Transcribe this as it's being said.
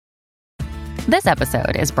This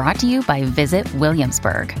episode is brought to you by Visit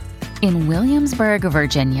Williamsburg. In Williamsburg,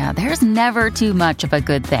 Virginia, there's never too much of a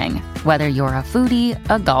good thing. Whether you're a foodie,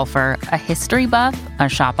 a golfer, a history buff, a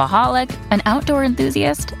shopaholic, an outdoor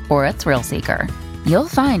enthusiast, or a thrill seeker, you'll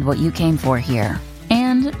find what you came for here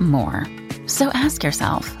and more. So ask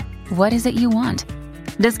yourself, what is it you want?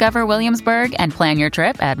 Discover Williamsburg and plan your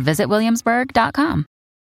trip at visitwilliamsburg.com.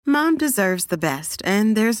 Mom deserves the best,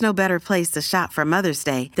 and there's no better place to shop for Mother's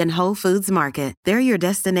Day than Whole Foods Market. They're your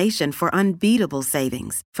destination for unbeatable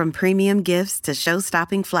savings, from premium gifts to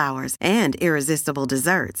show-stopping flowers and irresistible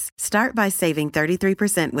desserts. Start by saving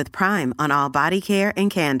 33% with Prime on all body care and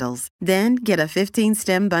candles. Then get a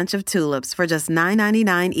 15-stem bunch of tulips for just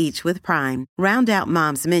 $9.99 each with Prime. Round out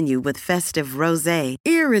Mom's menu with festive rosé,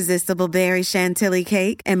 irresistible berry chantilly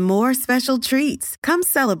cake, and more special treats. Come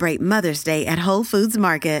celebrate Mother's Day at Whole Foods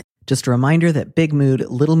Market. Just a reminder that Big Mood,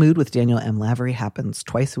 Little Mood with Daniel M. Lavery happens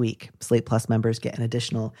twice a week. Slate Plus members get an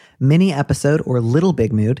additional mini episode or Little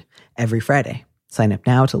Big Mood every Friday. Sign up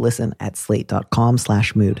now to listen at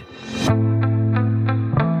slate.com/mood.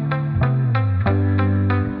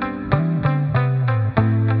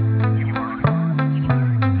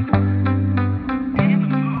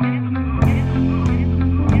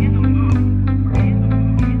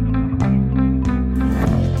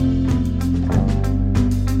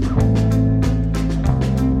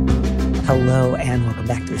 Hello and welcome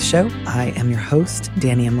back to the show. I am your host,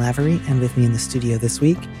 Danny M. Lavery, and with me in the studio this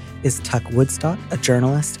week is Tuck Woodstock, a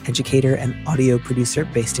journalist, educator, and audio producer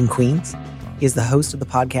based in Queens. He is the host of the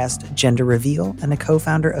podcast Gender Reveal and a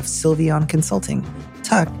co-founder of Sylveon Consulting.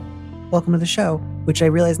 Tuck, welcome to the show, which I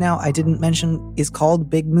realize now I didn't mention is called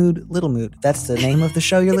Big Mood, Little Mood. That's the name of the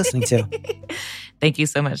show you're listening to. Thank you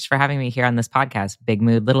so much for having me here on this podcast, Big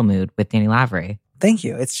Mood, Little Mood with Danny Lavery. Thank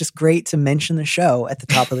you. It's just great to mention the show at the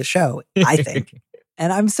top of the show, I think.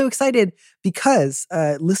 And I'm so excited because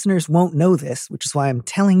listeners won't know this, which is why I'm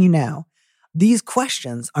telling you now. These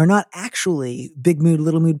questions are not actually Big Mood,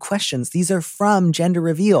 Little Mood questions. These are from Gender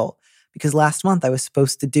Reveal, because last month I was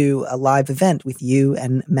supposed to do a live event with you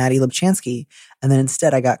and Maddie Lubchansky, and then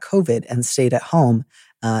instead I got COVID and stayed at home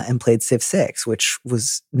and played Civ 6, which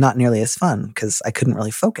was not nearly as fun because I couldn't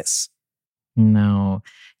really focus. No.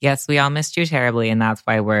 Yes, we all missed you terribly, and that's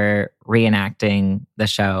why we're reenacting the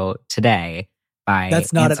show today by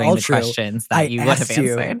that's not answering at all the true. questions that I you would have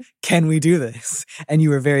you, answered. Can we do this? And you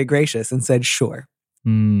were very gracious and said, sure.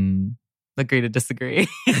 Agree to disagree.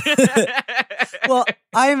 Well,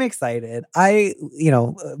 I'm excited.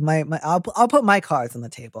 I'll put my cards on the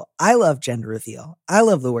table. I love Gender Reveal. I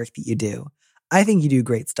love the work that you do. I think you do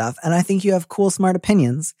great stuff, and I think you have cool, smart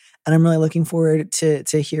opinions. And I'm really looking forward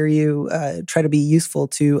to hear you try to be useful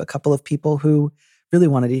to a couple of people who really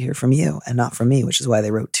wanted to hear from you and not from me, which is why they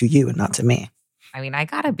wrote to you and not to me. I mean, I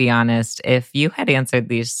gotta be honest. If you had answered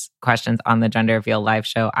these questions on the Gender Reveal live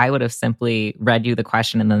show, I would have simply read you the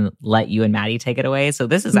question and then let you and Maddie take it away. So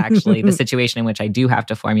this is actually the situation in which I do have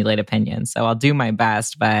to formulate opinions. So I'll do my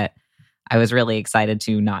best, but I was really excited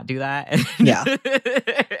to not do that. Yeah.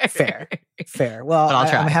 Fair. Well,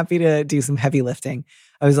 I'm happy to do some heavy lifting.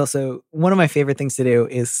 I was also, one of my favorite things to do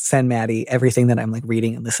is send Maddie everything that I'm like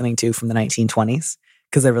reading and listening to from the 1920s,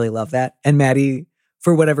 because I really love that. And Maddie,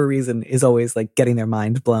 for whatever reason, is always like getting their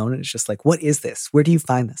mind blown. And it's just like, what is this? Where do you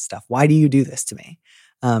find this stuff? Why do you do this to me?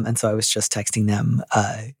 And so I was just texting them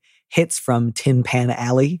hits from Tin Pan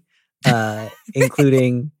Alley,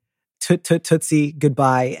 including Tootsie,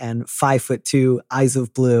 Goodbye, and 5'2", Eyes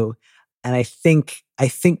of Blue. And I think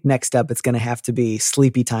next up it's going to have to be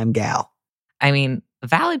Sleepy Time Gal. I mean,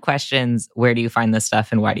 valid questions. Where do you find this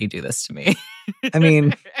stuff and why do you do this to me? I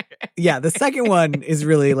mean, yeah, the second one is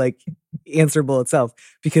really like answerable itself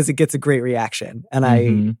because it gets a great reaction.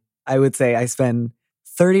 And I would say I spend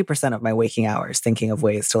 30% of my waking hours thinking of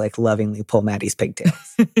ways to like lovingly pull Maddie's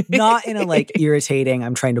pigtails. Not in a like irritating,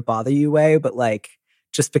 I'm trying to bother you way, but like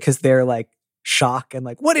just because they're like shock and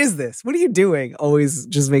like, what is this? What are you doing? Always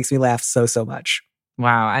just makes me laugh so much.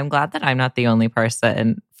 Wow. I'm glad that I'm not the only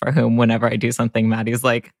person for whom whenever I do something, Maddie's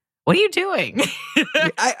like, what are you doing?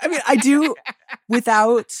 I mean, I do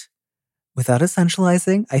without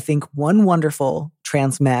essentializing. I think one wonderful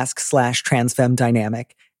trans mask / trans femme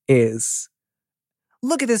dynamic is,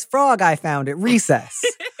 look at this frog I found at recess.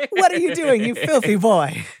 What are you doing, you filthy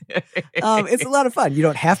boy? It's a lot of fun. You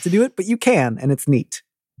don't have to do it, but you can, and it's neat.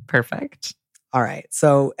 Perfect. All right.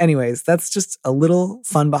 So anyways, that's just a little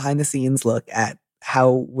fun behind the scenes look at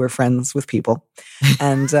how we're friends with people.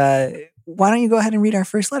 And why don't you go ahead and read our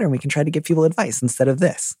first letter and we can try to give people advice instead of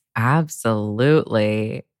this?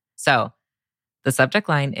 Absolutely. So the subject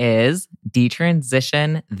line is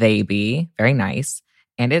detransition they be. Very nice.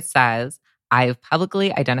 And it says, I've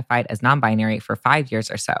publicly identified as non-binary for 5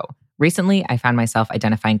 years or so. Recently, I found myself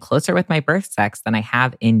identifying closer with my birth sex than I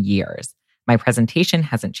have in years. My presentation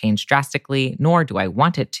hasn't changed drastically, nor do I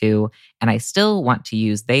want it to, and I still want to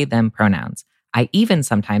use they, them pronouns. I even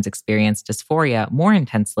sometimes experience dysphoria more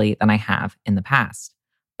intensely than I have in the past.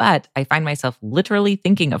 But I find myself literally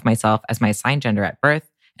thinking of myself as my assigned gender at birth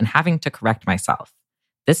and having to correct myself.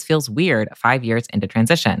 This feels weird 5 years into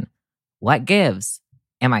transition. What gives?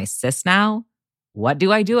 Am I cis now? What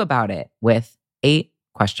do I do about it? With 8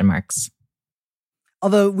 question marks.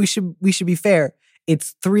 Although we should be fair,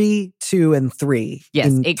 it's 3, 2, and 3. Yes,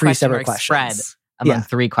 in 8 3 question separate marks questions. spread among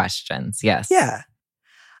 3 questions. Yes. Yeah.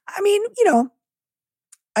 I mean,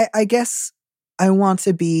 I guess I want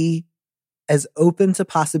to be as open to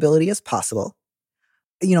possibility as possible.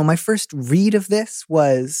 My first read of this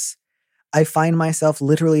was I find myself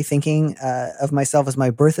literally thinking of myself as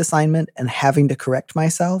my birth assignment and having to correct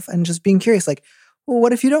myself and just being curious, like, well,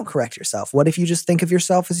 what if you don't correct yourself? What if you just think of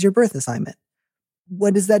yourself as your birth assignment?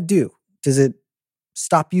 What does that do? Does it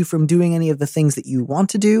stop you from doing any of the things that you want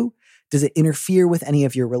to do? Does it interfere with any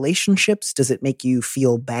of your relationships? Does it make you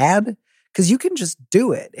feel bad? Because you can just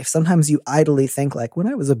do it. If sometimes you idly think like, when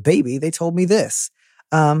I was a baby, they told me this.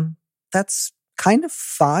 That's kind of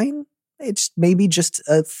fine. It's maybe just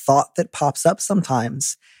a thought that pops up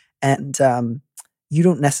sometimes. And you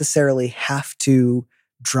don't necessarily have to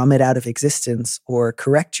drum it out of existence or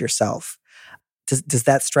correct yourself. Does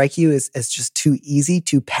that strike you as just too easy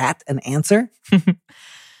to pat an answer?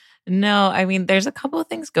 No, I mean, there's a couple of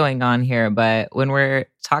things going on here, but when we're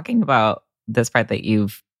talking about this part that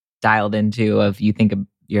you've dialed into of you think of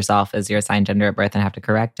yourself as your assigned gender at birth and have to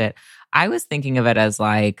correct it, I was thinking of it as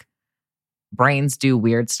like brains do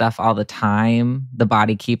weird stuff all the time. The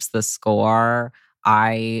body keeps the score.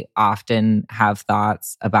 I often have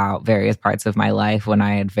thoughts about various parts of my life when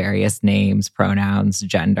I had various names, pronouns,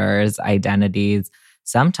 genders, identities.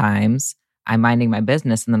 Sometimes I'm minding my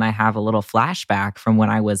business and then I have a little flashback from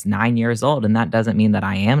when I was 9 years old. And that doesn't mean that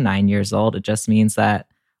I am 9 years old. It just means that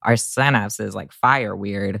our synapses like fire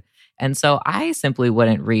weird. And so I simply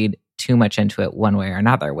wouldn't read too much into it one way or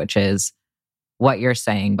another, which is what you're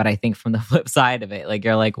saying. But I think from the flip side of it, like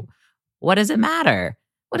you're like, what does it matter?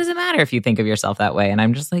 What does it matter if you think of yourself that way? And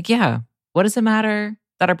I'm just like, yeah, what does it matter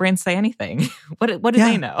that our brains say anything? What do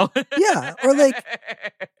they know? Yeah. Or like,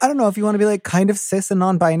 I don't know, if you want to be like kind of cis and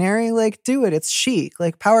non-binary, like do it. It's chic,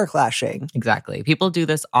 like power clashing. Exactly. People do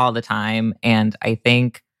this all the time. And I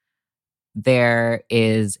think there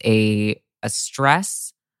is a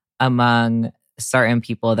stress among certain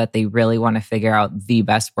people that they really want to figure out the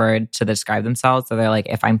best word to describe themselves. So they're like,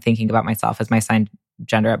 if I'm thinking about myself as my assigned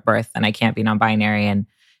gender at birth, then I can't be non-binary. And,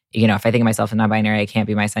 if I think of myself as non-binary, I can't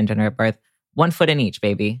be my assigned gender at birth. 1 foot in each,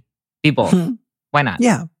 baby. Be both. Why not?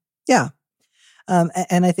 Yeah. Yeah.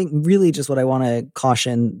 And I think really just what I want to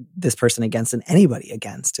caution this person against and anybody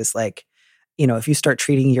against is like, if you start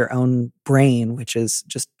treating your own brain, which is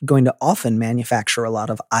just going to often manufacture a lot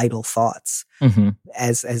of idle thoughts,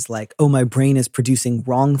 as like, oh, my brain is producing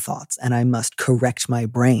wrong thoughts and I must correct my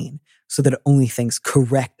brain so that it only thinks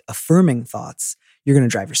correct, affirming thoughts, you're going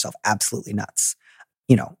to drive yourself absolutely nuts.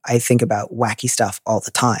 I think about wacky stuff all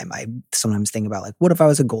the time. I sometimes think about like, what if I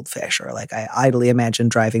was a goldfish? Or like I idly imagine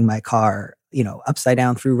driving my car, upside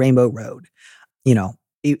down through Rainbow Road.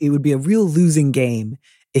 It would be a real losing game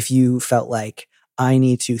if you felt like I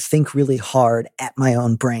need to think really hard at my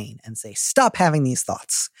own brain and say, stop having these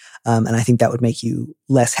thoughts. And I think that would make you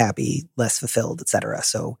less happy, less fulfilled, etc.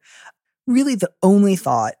 So really the only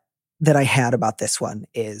thought that I had about this one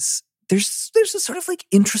is there's a sort of like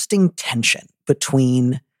interesting tension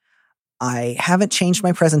between I haven't changed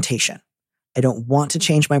my presentation. I don't want to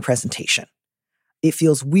change my presentation. It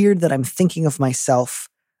feels weird that I'm thinking of myself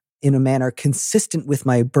in a manner consistent with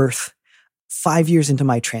my birth 5 years into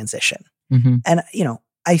my transition. And,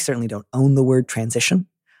 I certainly don't own the word transition,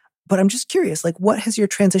 but I'm just curious, like, what has your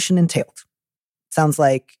transition entailed? Sounds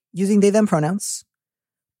like using they, them pronouns,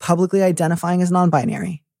 publicly identifying as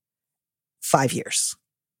non-binary, 5 years.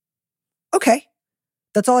 Okay.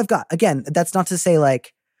 That's all I've got. Again, that's not to say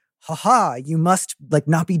like, haha, you must like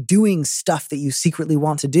not be doing stuff that you secretly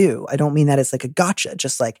want to do. I don't mean that as like a gotcha.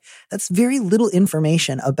 Just like that's very little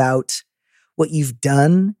information about what you've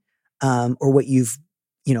done or what you've,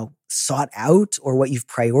 sought out or what you've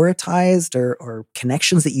prioritized or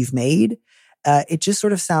connections that you've made. It just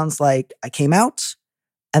sort of sounds like I came out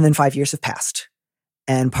and then 5 years have passed.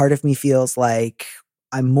 And part of me feels like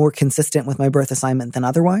I'm more consistent with my birth assignment than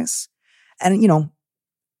otherwise. And,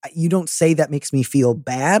 you don't say that makes me feel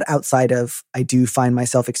bad outside of I do find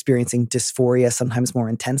myself experiencing dysphoria sometimes more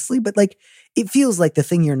intensely. But like, it feels like the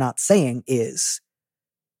thing you're not saying is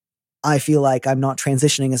I feel like I'm not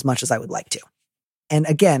transitioning as much as I would like to. And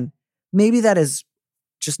again, maybe that is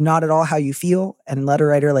just not at all how you feel. And letter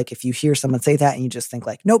writer, like if you hear someone say that and you just think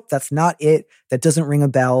like, nope, that's not it. That doesn't ring a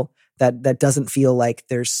bell. That doesn't feel like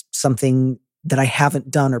there's something that I haven't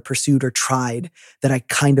done or pursued or tried that I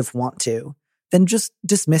kind of want to, then just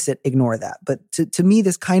dismiss it, ignore that. But to me,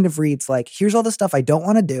 this kind of reads like, here's all the stuff I don't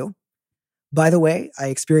want to do. By the way, I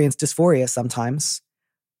experience dysphoria sometimes.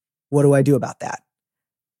 What do I do about that?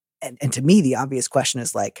 And to me, the obvious question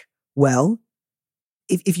is like, well,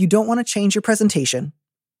 if you don't want to change your presentation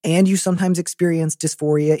and you sometimes experience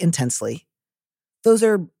dysphoria intensely, those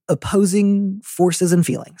are opposing forces and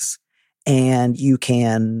feelings. And you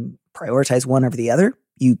can prioritize one over the other.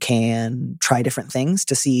 You can try different things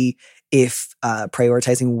to see if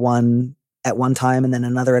prioritizing one at one time and then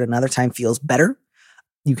another at another time feels better.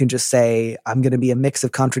 You can just say, I'm going to be a mix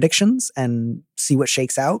of contradictions and see what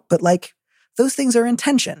shakes out. But like, those things are in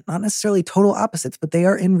tension, not necessarily total opposites, but they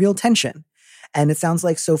are in real tension. And it sounds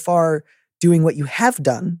like so far doing what you have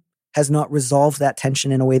done has not resolved that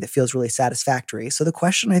tension in a way that feels really satisfactory. So the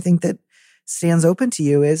question I think that stands open to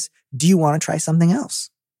you is, do you want to try something else?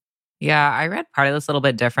 Yeah, I read part of this a little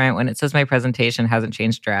bit different. When it says my presentation hasn't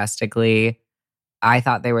changed drastically, I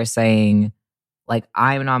thought they were saying, like,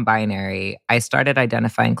 I'm non-binary. I started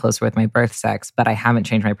identifying closer with my birth sex, but I haven't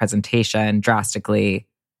changed my presentation drastically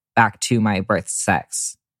back to my birth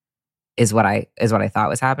sex, is what I thought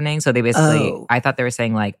was happening. So they basically, I thought they were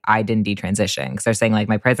saying like, I didn't detransition, because they're saying like,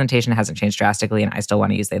 my presentation hasn't changed drastically and I still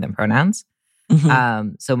want to use they, them pronouns.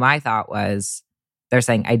 Mm-hmm. So my thought was, they're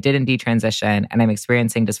saying I didn't detransition and I'm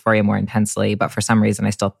experiencing dysphoria more intensely, but for some reason I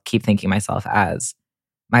still keep thinking myself as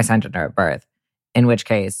my gender at birth. In which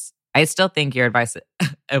case, I still think your advice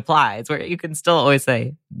applies, where you can still always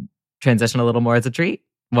say, transition a little more as a treat.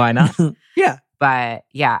 Why not? Yeah. But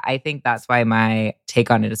yeah, I think that's why my take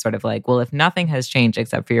on it is sort of like, well, if nothing has changed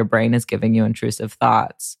except for your brain is giving you intrusive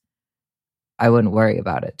thoughts, I wouldn't worry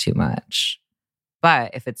about it too much.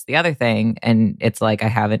 But if it's the other thing and it's like I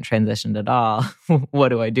haven't transitioned at all, what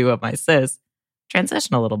do I do with my cis?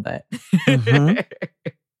 Transition a little bit. Mm-hmm.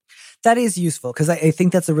 That is useful, because I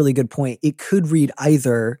think that's a really good point. It could read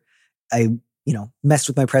either I messed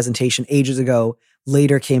with my presentation ages ago,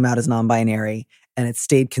 later came out as non-binary, and it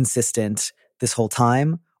stayed consistent this whole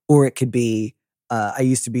time. Or it could be I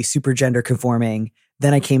used to be super gender conforming,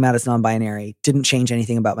 then I came out as non-binary, didn't change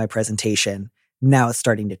anything about my presentation. Now it's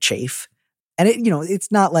starting to chafe. And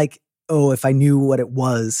it's not like, oh, if I knew what it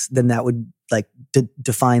was, then that would like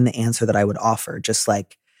define the answer that I would offer. Just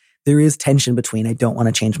like there is tension between I don't want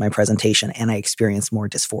to change my presentation and I experience more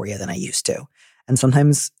dysphoria than I used to. And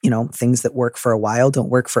sometimes, things that work for a while don't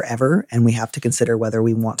work forever. And we have to consider whether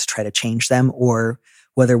we want to try to change them or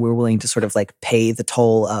whether we're willing to sort of like pay the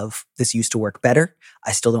toll of this used to work better.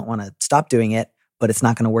 I still don't want to stop doing it, but it's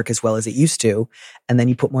not going to work as well as it used to. And then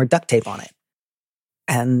you put more duct tape on it.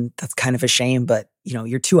 And that's kind of a shame, but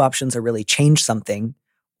your two options are really change something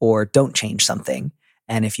or don't change something.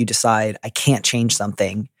 And if you decide I can't change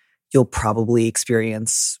something, you'll probably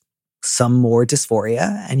experience some more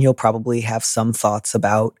dysphoria and you'll probably have some thoughts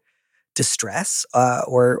about distress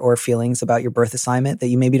or feelings about your birth assignment that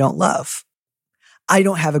you maybe don't love. I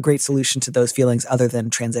don't have a great solution to those feelings other than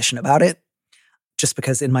transition about it, just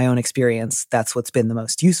because in my own experience, that's what's been the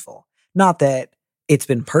most useful. Not that it's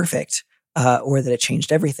been perfect. Or that it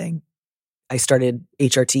changed everything. I started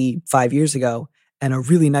HRT 5 years ago, and a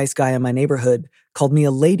really nice guy in my neighborhood called me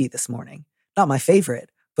a lady this morning. Not my favorite,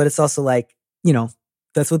 but it's also like,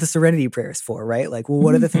 that's what the Serenity Prayer is for, right? Like, well,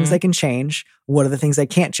 what are the things I can change? What are the things I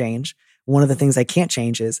can't change? One of the things I can't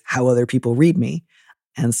change is how other people read me.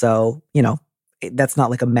 And so, that's not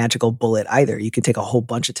like a magical bullet either. You could take a whole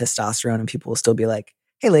bunch of testosterone and people will still be like,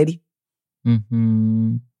 hey, lady.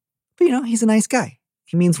 Mm-hmm. But, he's a nice guy.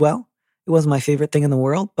 He means well. It wasn't my favorite thing in the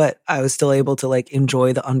world, but I was still able to like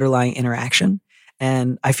enjoy the underlying interaction.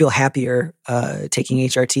 And I feel happier taking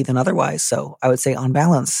HRT than otherwise. So I would say on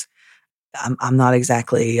balance, I'm not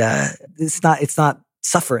exactly, it's not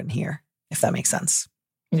suffering here, if that makes sense.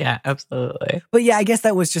 Yeah, absolutely. But yeah, I guess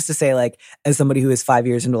that was just to say, like, as somebody who is 5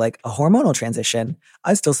 years into like a hormonal transition,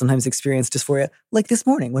 I still sometimes experience dysphoria. Like this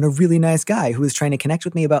morning when a really nice guy who was trying to connect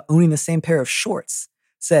with me about owning the same pair of shorts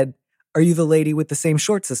said, are you the lady with the same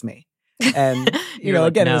shorts as me? And, like,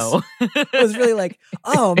 again, no. it was really like,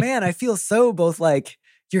 oh man, I feel so both like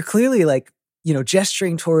you're clearly like,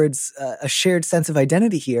 gesturing towards a shared sense of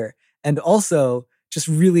identity here. And also just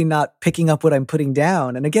really not picking up what I'm putting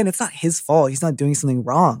down. And again, it's not his fault. He's not doing something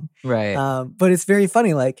wrong. Right. But it's very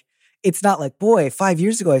funny. Like, it's not like, boy, 5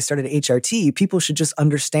 years ago I started HRT. People should just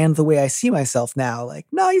understand the way I see myself now. Like,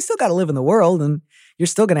 no, you still got to live in the world, and you're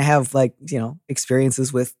still going to have like,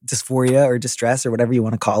 experiences with dysphoria or distress or whatever you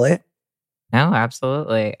want to call it. No,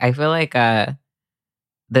 absolutely. I feel like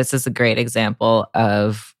this is a great example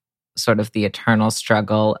of sort of the eternal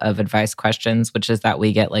struggle of advice questions, which is that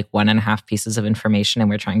we get like 1.5 pieces of information and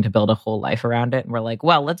we're trying to build a whole life around it. And we're like,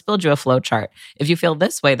 well, let's build you a flow chart. If you feel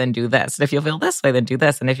this way, then do this. And if you feel this way, then do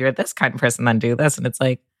this. And if you're this kind of person, then do this. And it's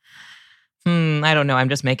like, I don't know. I'm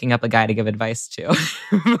just making up a guy to give advice to.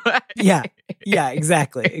 Yeah,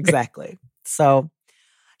 exactly. So,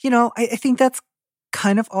 I think that's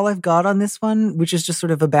kind of all I've got on this one, which is just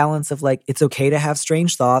sort of a balance of like, it's okay to have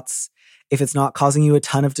strange thoughts. If it's not causing you a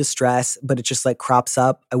ton of distress, but it just like crops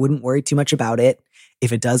up, I wouldn't worry too much about it.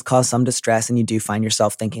 If it does cause some distress and you do find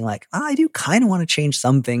yourself thinking like, I do kind of want to change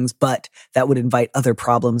some things, but that would invite other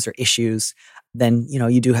problems or issues, then,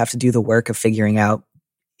 you do have to do the work of figuring out,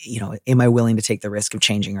 am I willing to take the risk of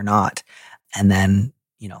changing or not? And then,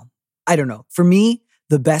 I don't know. For me,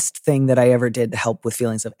 the best thing that I ever did to help with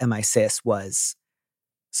feelings of am I cis was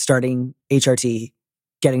starting HRT,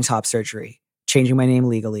 getting top surgery, changing my name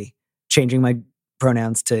legally, changing my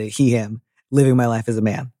pronouns to he, him, living my life as a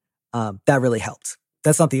man. That really helped.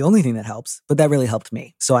 That's not the only thing that helps, but that really helped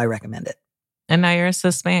me. So I recommend it. And now you're a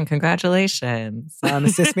cis man. Congratulations. I'm a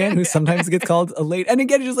cis man who sometimes gets called a lady. And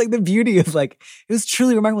again, just like the beauty of like, it was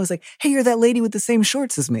truly remarkable. It's like, hey, you're that lady with the same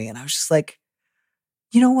shorts as me. And I was just like,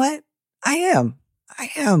 you know what? I am.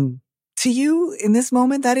 To you in this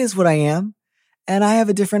moment, that is what I am. And I have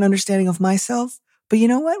a different understanding of myself. But you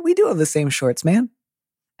know what? We do have the same shorts, man.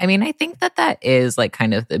 I mean, I think that is like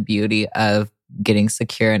kind of the beauty of getting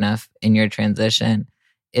secure enough in your transition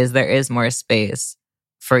is there is more space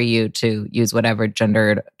for you to use whatever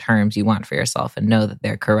gendered terms you want for yourself and know that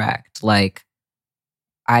they're correct. Like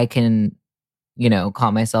I can,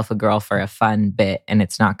 call myself a girl for a fun bit and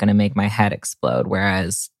it's not going to make my head explode.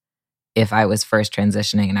 Whereas if I was first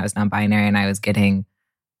transitioning and I was non-binary and I was getting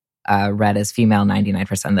read as female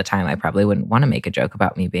 99% of the time, I probably wouldn't want to make a joke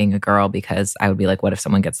about me being a girl because I would be like, what if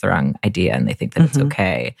someone gets the wrong idea and they think that it's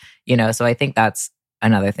okay? So I think that's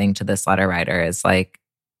another thing to this letter writer is like,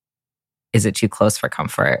 is it too close for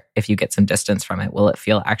comfort? If you get some distance from it, will it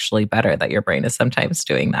feel actually better that your brain is sometimes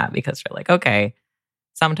doing that? Because you're like, okay,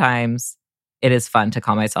 sometimes it is fun to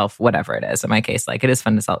call myself whatever it is. In my case, like it is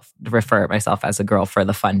fun to refer myself as a girl for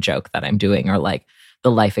the fun joke that I'm doing or like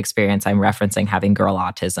the life experience I'm referencing having girl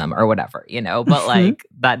autism or whatever, but like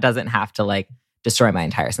that doesn't have to like destroy my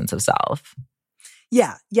entire sense of self.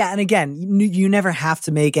 Yeah. And again, you never have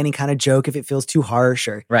to make any kind of joke if it feels too harsh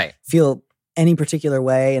or feel any particular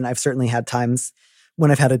way. And I've certainly had times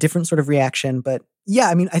when I've had a different sort of reaction. But yeah,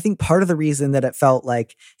 I mean, I think part of the reason that it felt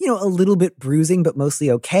like, a little bit bruising, but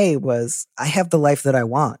mostly okay was I have the life that I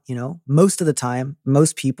want, most of the time,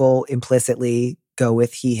 most people implicitly go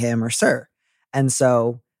with he, him, or sir. And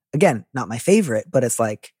so, again, not my favorite, but it's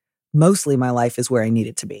like mostly my life is where I need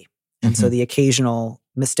it to be. And so the occasional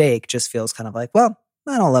mistake just feels kind of like, well,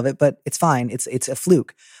 I don't love it, but it's fine. It's a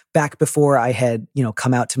fluke. Back before I had,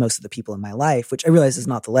 come out to most of the people in my life, which I realize is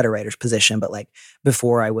not the letter writer's position, but like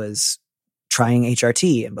before I was trying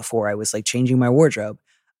HRT and before I was like changing my wardrobe,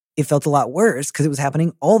 it felt a lot worse because it was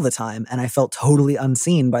happening all the time. And I felt totally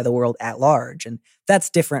unseen by the world at large. And that's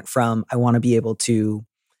different from I want to be able to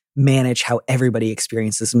manage how everybody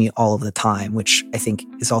experiences me all of the time, which I think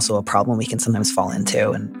is also a problem we can sometimes fall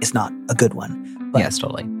into and is not a good one. But, yes,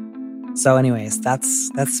 totally. So anyways,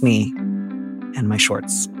 that's me and my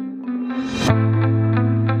shorts.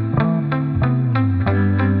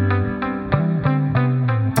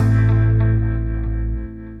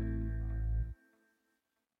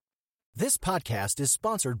 This podcast is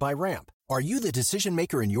sponsored by Ramp. Are you the decision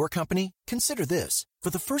maker in your company? Consider this. For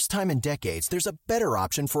the first time in decades, there's a better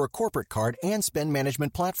option for a corporate card and spend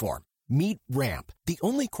management platform. Meet Ramp, the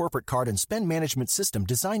only corporate card and spend management system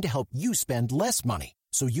designed to help you spend less money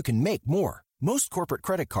so you can make more. Most corporate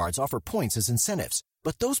credit cards offer points as incentives,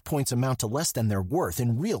 but those points amount to less than their worth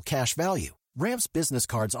in real cash value. Ramp's business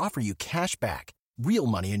cards offer you cash back, real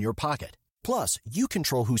money in your pocket. Plus, you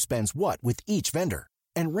control who spends what with each vendor.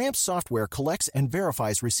 And Ramp software collects and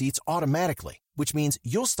verifies receipts automatically, which means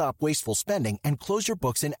you'll stop wasteful spending and close your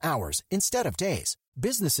books in hours instead of days.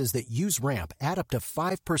 Businesses that use Ramp add up to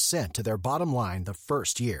 5% to their bottom line the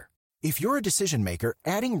first year. If you're a decision maker,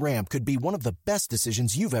 adding Ramp could be one of the best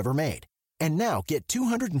decisions you've ever made. And now get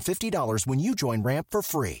 $250 when you join Ramp for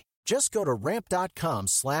free. Just go to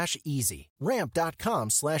ramp.com/easy.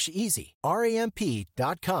 Ramp.com/easy.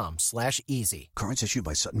 RAMP.com/easy. Cards issued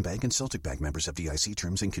by Sutton Bank and Celtic Bank, members of FDIC.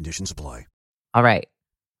 Terms and conditions apply. All right.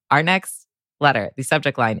 Our next letter, the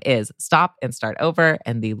subject line is stop and start over.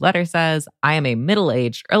 And the letter says, I am a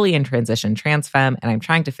middle-aged, early in transition trans femme, and I'm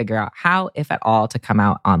trying to figure out how, if at all, to come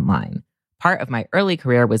out online. Part of my early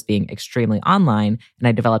career was being extremely online, and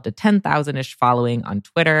I developed a 10,000-ish following on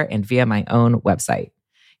Twitter and via my own website.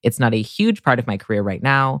 It's not a huge part of my career right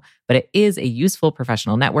now, but it is a useful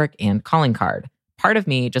professional network and calling card. Part of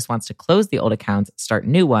me just wants to close the old accounts, start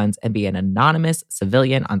new ones, and be an anonymous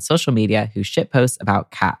civilian on social media who shitposts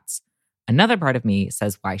about cats. Another part of me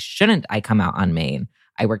says, why shouldn't I come out on Maine?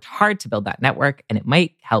 I worked hard to build that network, and it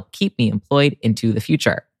might help keep me employed into the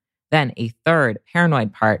future. Then a third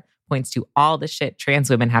paranoid part points to all the shit trans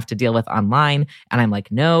women have to deal with online, and I'm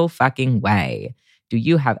like, no fucking way. Do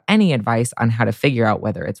you have any advice on how to figure out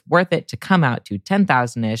whether it's worth it to come out to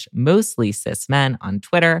 10,000-ish, mostly cis men on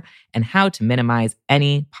Twitter, and how to minimize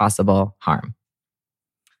any possible harm?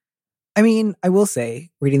 I mean, I will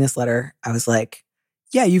say, reading this letter, I was like,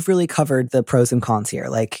 yeah, you've really covered the pros and cons here.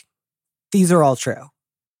 Like, these are all true.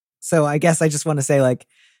 So I guess I just want to say, like,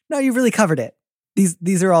 no, you've really covered it.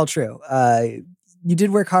 These are all true. You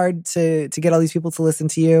did work hard to get all these people to listen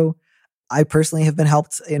to you. I personally have been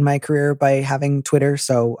helped in my career by having Twitter,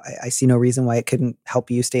 so I see no reason why it couldn't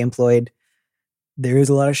help you stay employed. There is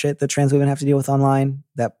a lot of shit that trans women have to deal with online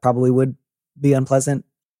that probably would be unpleasant.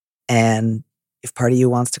 And if part of you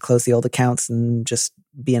wants to close the old accounts and just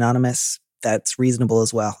be anonymous, that's reasonable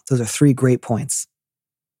as well. Those are 3 great points.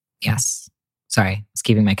 Yes. Sorry, I was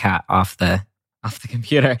keeping my cat off the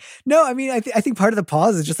computer. No, I mean, I think part of the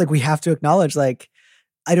pause is just like we have to acknowledge, like,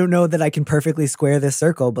 I don't know that I can perfectly square this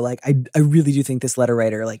circle, but like I really do think this letter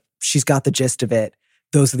writer, like, she's got the gist of it.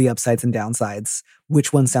 Those are the upsides and downsides.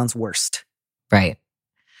 Which one sounds worst? Right.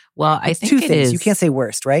 Well, I think 2 it things. is. You can't say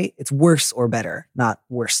worst, right? It's worse or better, not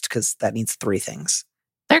worst, because that needs 3 things.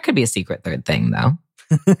 There could be a secret third thing, though.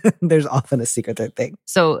 There's often a secret third thing.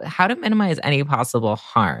 So how to minimize any possible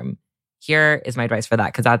harm? Here is my advice for that,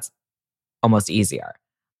 because that's almost easier.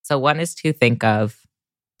 So one is to think of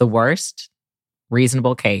the worst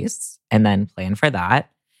reasonable case and then plan for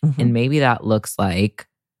that. Mm-hmm. And maybe that looks like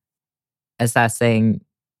assessing,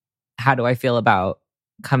 how do I feel about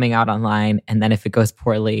coming out online? And then if it goes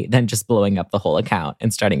poorly, then just blowing up the whole account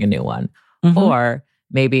and starting a new one. Mm-hmm. Or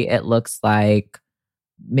maybe it looks like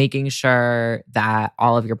making sure that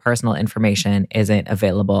all of your personal information isn't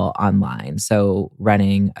available online. So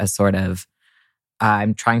running a sort of,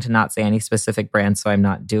 I'm trying to not say any specific brand, so I'm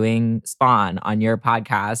not doing Spawn on your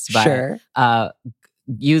podcast, but Sure.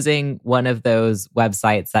 Using one of those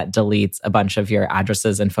websites that deletes a bunch of your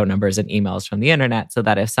addresses and phone numbers and emails from the internet, so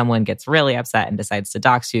that if someone gets really upset and decides to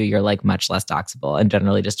dox you, you're like much less doxable, and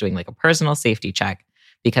generally just doing like a personal safety check.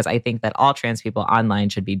 Because I think that all trans people online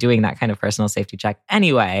should be doing that kind of personal safety check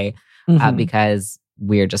anyway, because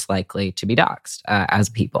we're just likely to be doxed as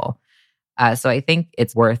people. So I think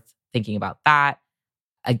it's worth thinking about that.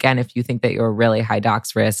 Again, if you think that you're a really high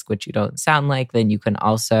dox risk, which you don't sound like, then you can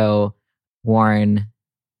also warn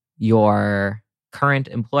your current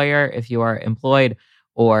employer if you are employed,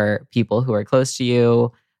 or people who are close to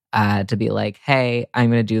you, to be like, hey,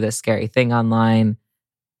 I'm going to do this scary thing online.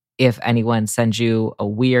 If anyone sends you a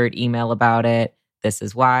weird email about it, this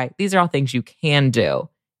is why. These are all things you can do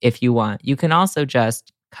if you want. You can also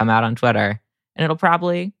just come out on Twitter and it'll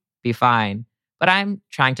probably be fine. But I'm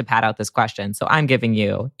trying to pad out this question, so I'm giving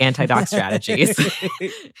you anti-dox strategies.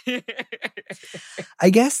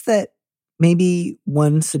 I guess that maybe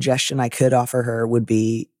one suggestion I could offer her would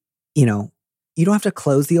be, you know, you don't have to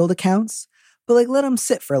close the old accounts, but like let them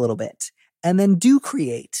sit for a little bit. And then do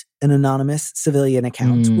create an anonymous civilian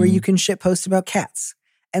account where you can shitpost about cats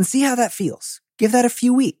and see how that feels. Give that a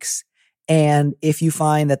few weeks. And if you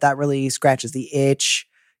find that that really scratches the itch,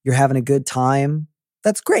 you're having a good time,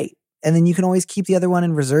 that's great. And then you can always keep the other one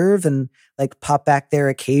in reserve and like pop back there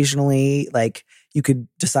occasionally. Like you could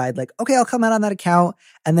decide like, okay, I'll come out on that account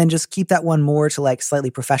and then just keep that one more to like slightly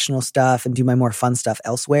professional stuff and do my more fun stuff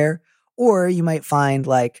elsewhere. Or you might find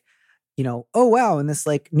like, you know, oh wow, in this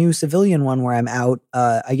like new civilian one where I'm out,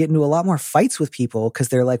 I get into a lot more fights with people because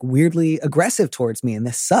they're like weirdly aggressive towards me and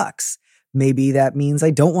this sucks. maybe that means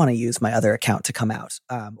I don't want to use my other account to come out.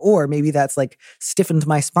 Or maybe that's like stiffened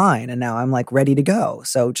my spine and now I'm like ready to go.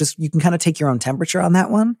 So just, you can kind of take your own temperature on that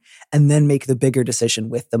one and then make the bigger decision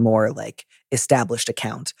with the more like established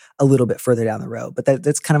account a little bit further down the road. But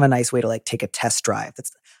that's kind of a nice way to like take a test drive.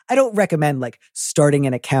 I don't recommend like starting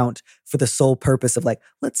an account for the sole purpose of like,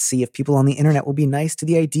 let's see if people on the internet will be nice to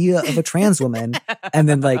the idea of a trans woman and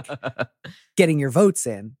then like getting your votes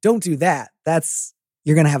in. Don't do that.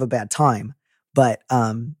 You're going to have a bad time. But,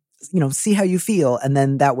 see how you feel. And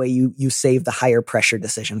then that way you save the higher pressure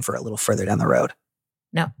decision for a little further down the road.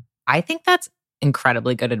 No, I think that's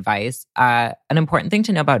incredibly good advice. An important thing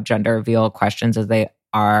to know about gender reveal questions is they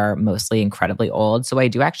are mostly incredibly old. So I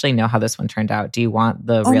do actually know how this one turned out. Do you want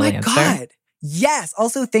the real answer? Oh my God. Yes.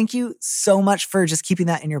 Also, thank you so much for just keeping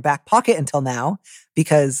that in your back pocket until now,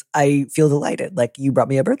 because I feel delighted. Like you brought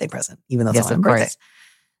me a birthday present, even though it's not my birthday.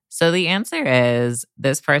 So the answer is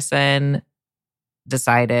this person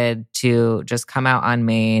decided to just come out on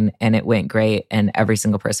Maine and it went great and every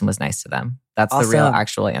single person was nice to them. That's awesome. The real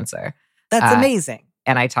actual answer. That's amazing.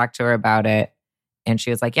 And I talked to her about it and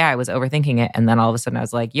she was like, yeah, I was overthinking it. And then all of a sudden I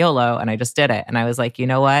was like, YOLO, and I just did it. And I was like, you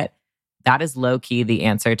know what? That is low-key the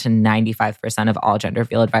answer to 95% of all gender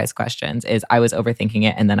reveal advice questions is I was overthinking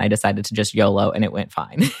it and then I decided to just YOLO and it went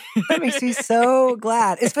fine. That makes me so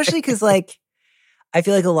glad. Especially because like, I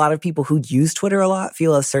feel like a lot of people who use Twitter a lot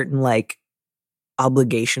feel a certain like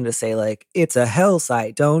obligation to say like, it's a hell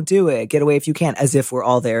site, don't do it, get away if you can, as if we're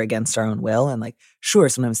all there against our own will. And like, sure,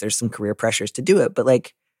 sometimes there's some career pressures to do it, but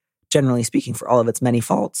like, generally speaking, for all of its many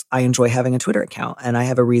faults, I enjoy having a Twitter account and I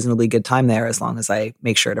have a reasonably good time there as long as I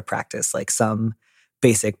make sure to practice like some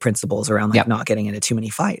basic principles around like not getting into too many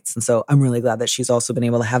fights. And so I'm really glad that she's also been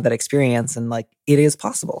able to have that experience and like, it is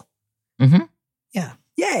possible. Mm-hmm. Yeah.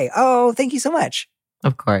 Yay. Oh, thank you so much.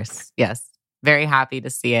 Of course. Yes. Very happy to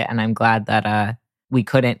see it. And I'm glad that we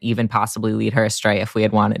couldn't even possibly lead her astray if we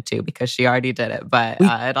had wanted to, because she already did it. But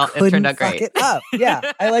it turned out great. It up.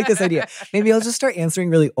 Yeah, I like this idea. Maybe I'll just start answering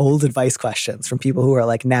really old advice questions from people who are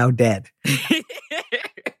like now dead.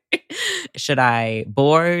 Should I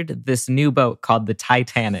board this new boat called the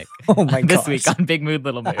Titanic? Oh my gosh. This week on Big Mood,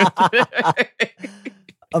 Little Mood.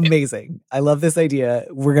 Amazing. I love this idea.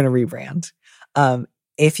 We're going to rebrand.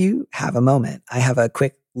 If you have a moment, I have a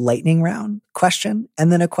quick lightning round question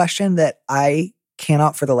and then a question that I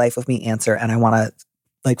cannot for the life of me answer. And I want to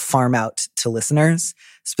like farm out to listeners,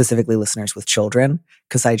 specifically listeners with children,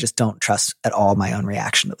 because I just don't trust at all my own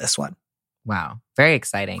reaction to this one. Wow. Very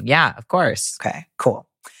exciting. Yeah, of course. Okay, cool.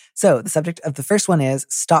 So the subject of the first one is,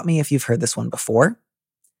 stop me if you've heard this one before.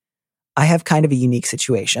 I have kind of a unique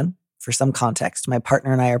situation. For some context, my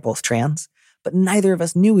partner and I are both trans, but neither of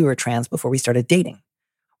us knew we were trans before we started dating.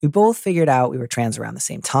 We both figured out we were trans around the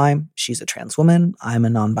same time. She's a trans woman. I'm a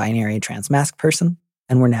non-binary trans-masc person,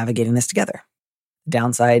 and we're navigating this together. The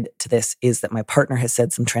downside to this is that my partner has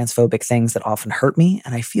said some transphobic things that often hurt me,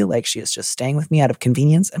 and I feel like she is just staying with me out of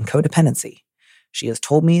convenience and codependency. She has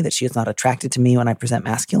told me that she is not attracted to me when I present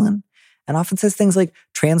masculine, and often says things like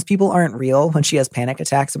trans people aren't real when she has panic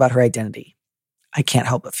attacks about her identity. I can't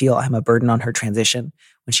help but feel I'm a burden on her transition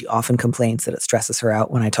when she often complains that it stresses her out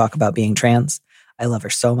when I talk about being trans. I love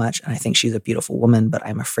her so much, and I think she's a beautiful woman, but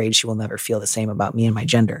I'm afraid she will never feel the same about me and my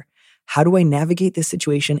gender. How do I navigate this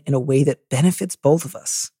situation in a way that benefits both of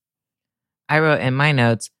us? I wrote in my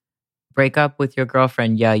notes, break up with your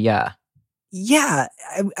girlfriend, yeah. Yeah,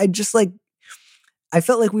 I just like, I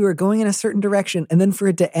felt like we were going in a certain direction, and then for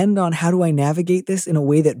it to end on how do I navigate this in a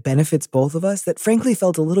way that benefits both of us, that frankly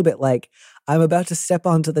felt a little bit like, I'm about to step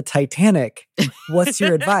onto the Titanic. What's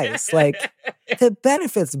your advice? Like, that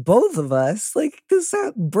benefits both of us. Like, this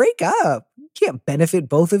break up. You can't benefit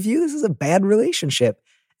both of you. This is a bad relationship.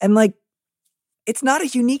 And like, it's not a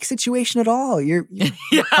unique situation at all. Your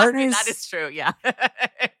partner's... that is true, yeah.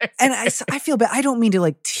 And I feel bad. I don't mean to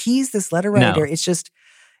like tease this letter writer. No. It's just,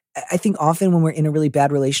 I think often when we're in a really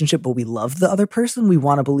bad relationship, but we love the other person, we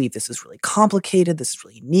want to believe this is really complicated, this is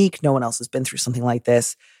really unique, no one else has been through something like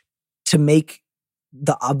this, to make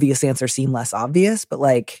the obvious answer seem less obvious. But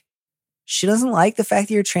like, she doesn't like the fact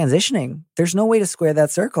that you're transitioning. There's no way to square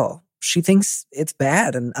that circle. She thinks it's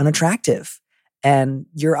bad and unattractive. And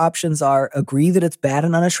your options are agree that it's bad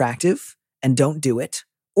and unattractive and don't do it,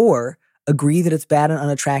 or agree that it's bad and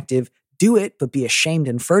unattractive, do it, but be ashamed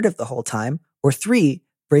and furtive the whole time, or 3,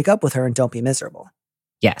 break up with her and don't be miserable.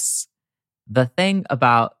 Yes. The thing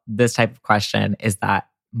about this type of question is that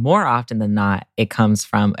more often than not, it comes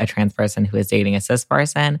from a trans person who is dating a cis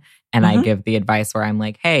person. And I give the advice where I'm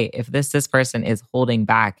like, hey, if this cis person is holding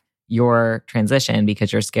back your transition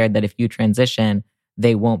because you're scared that if you transition,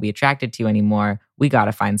 they won't be attracted to you anymore. We got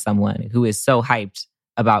to find someone who is so hyped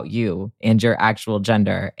about you and your actual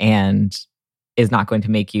gender and is not going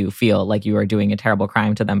to make you feel like you are doing a terrible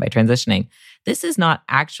crime to them by transitioning. This is not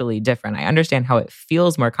actually different. I understand how it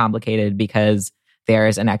feels more complicated because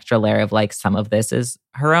there's an extra layer of like some of this is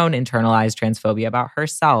her own internalized transphobia about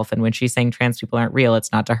herself. And when she's saying trans people aren't real,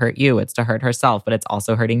 it's not to hurt you, it's to hurt herself, but it's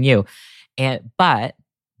also hurting you. And but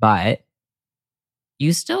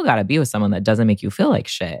you still got to be with someone that doesn't make you feel like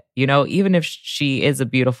shit. You know, even if she is a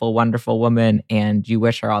beautiful, wonderful woman and you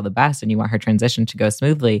wish her all the best and you want her transition to go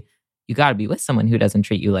smoothly, you got to be with someone who doesn't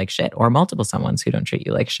treat you like shit, or multiple someones who don't treat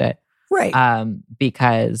you like shit. Right.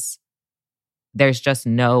 Because there's just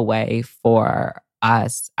no way for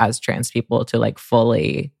us as trans people to like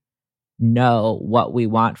fully know what we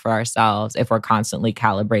want for ourselves if we're constantly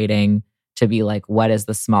calibrating to be like, what is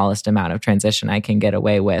the smallest amount of transition I can get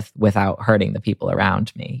away with without hurting the people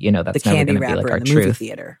around me? You know, that's the never candy going to be like wrapper our in the movie truth.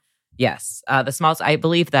 theater. Yes. The smallest, I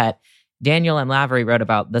believe that Daniel and Lavery wrote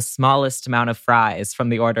about the smallest amount of fries from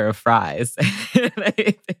the order of fries. I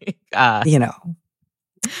think, You know,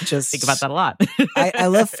 just think about that a lot. I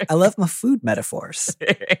love my food metaphors.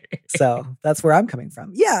 So that's where I'm coming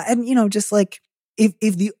from. Yeah. And, you know, just like, if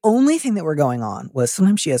the only thing that were going on was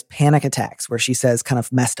sometimes she has panic attacks where she says kind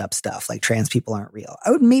of messed up stuff like trans people aren't real,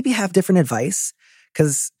 I would maybe have different advice.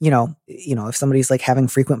 Because, you know, if somebody's like having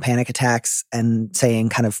frequent panic attacks and saying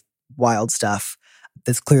kind of wild stuff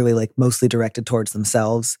that's clearly like mostly directed towards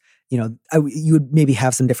themselves, you know, you would maybe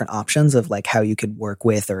have some different options of like how you could work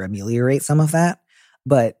with or ameliorate some of that.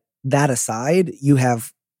 But that aside, you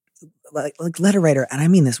have like letter writer, and I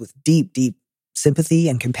mean this with deep, deep sympathy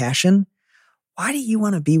and compassion. Why do you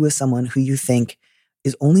want to be with someone who you think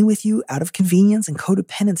is only with you out of convenience and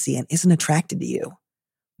codependency and isn't attracted to you?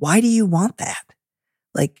 Why do you want that?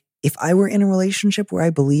 Like, if I were in a relationship where I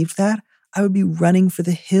believed that, I would be running for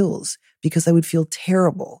the hills because I would feel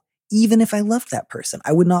terrible. Even if I loved that person,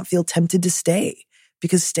 I would not feel tempted to stay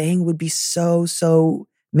because staying would be so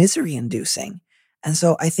misery inducing. And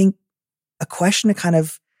so I think a question to kind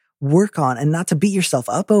of work on, and not to beat yourself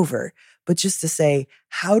up over, but just to say,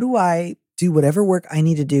 how do I do whatever work I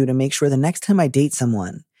need to do to make sure the next time I date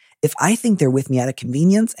someone, if I think they're with me out of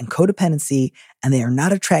convenience and codependency and they are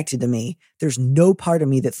not attracted to me, there's no part of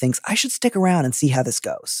me that thinks I should stick around and see how this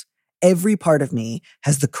goes. Every part of me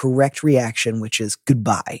has the correct reaction, which is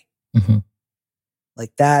goodbye. Mm-hmm.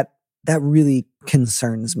 Like that really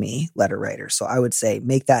concerns me, letter writer. So I would say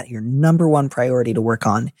make that your number one priority to work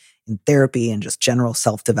on in therapy and just general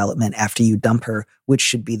self-development after you dump her, which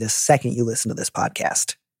should be the second you listen to this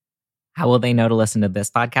podcast. How will they know to listen to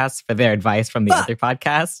this podcast for their advice from the other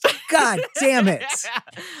podcast? God damn it.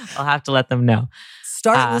 I'll have to let them know.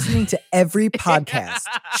 Start listening to every podcast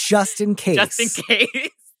just in case. Just in case.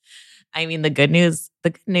 I mean, the good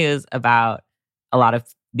news about a lot of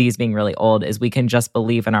these being really old is we can just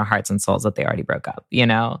believe in our hearts and souls that they already broke up, you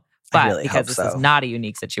know? But really because this so. is not a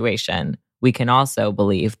unique situation, we can also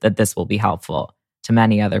believe that this will be helpful to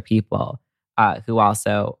many other people who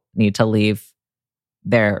also need to leave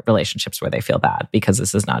their relationships where they feel bad because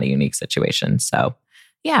this is not a unique situation. So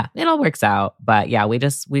yeah, it all works out. But yeah,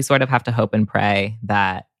 we sort of have to hope and pray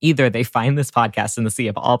that either they find this podcast in the sea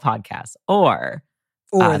of all podcasts or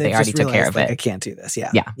they already took care of it. I can't do this.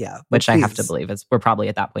 Yeah. Which I have to believe is we're probably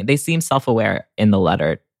at that point. They seem self-aware in the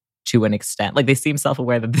letter to an extent. Like they seem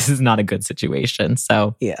self-aware that this is not a good situation.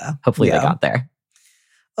 So yeah, hopefully they got there.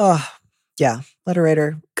 Oh, yeah. Letter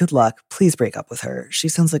writer, good luck. Please break up with her. She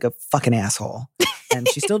sounds like a fucking asshole. And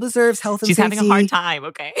she still deserves health and She's safety. having a hard time,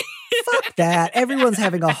 okay? Fuck that. Everyone's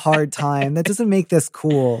having a hard time. That doesn't make this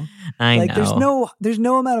cool. I know. There's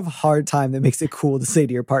no amount of hard time that makes it cool to say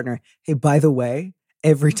to your partner, hey, by the way,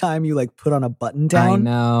 every time you like put on a button down, I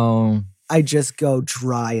know. I just go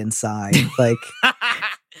dry inside. Like,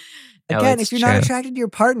 No, again, it's if you're not true. attracted to your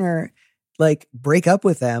partner, like break up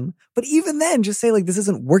with them. But even then, just say like, this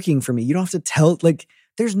isn't working for me. You don't have to tell, like,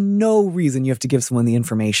 there's no reason you have to give someone the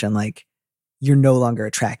information. Like, you're no longer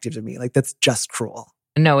attractive to me. Like, that's just cruel.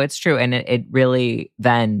 No, it's true. And it really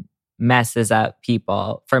then messes up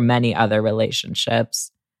people for many other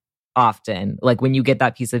relationships often. Like when you get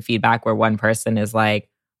that piece of feedback where one person is like,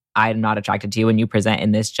 I'm not attracted to you and you present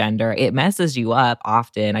in this gender, it messes you up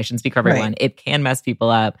often. I shouldn't speak for everyone. Right. It can mess people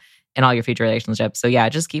up in all your future relationships. So yeah,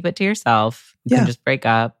 just keep it to yourself. You can just break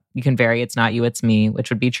up. You can vary it's not you, it's me, which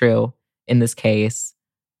would be true in this case.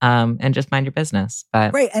 And just mind your business.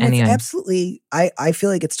 But right. And anyway. it's absolutely, I feel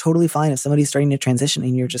like it's totally fine if somebody's starting to transition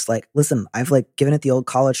and you're just like, listen, I've like given it the old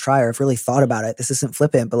college try or I've really thought about it. This isn't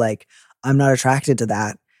flippant, but like, I'm not attracted to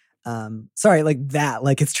that. Sorry, like that,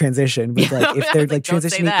 like it's transition, but like if they're like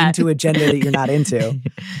transitioning into a gender that you're not into,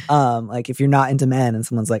 like if you're not into men and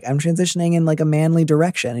someone's like, I'm transitioning in like a manly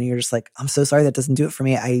direction, and you're just like, I'm so sorry, that doesn't do it for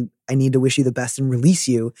me. I need to wish you the best and release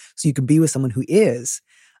you so you can be with someone who is.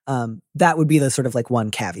 That would be the sort of like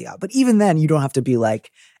one caveat. But even then, you don't have to be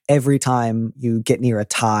like, every time you get near a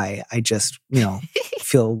tie, I just,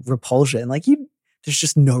 feel repulsion. Like there's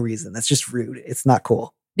just no reason. That's just rude. It's not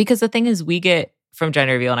cool. Because the thing is, we get from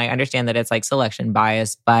gender reveal, and I understand that it's like selection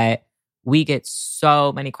bias, but we get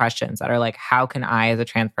so many questions that are like, how can I as a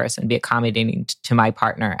trans person be accommodating to my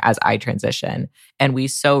partner as I transition? And we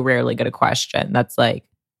so rarely get a question that's like,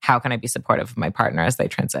 how can I be supportive of my partner as they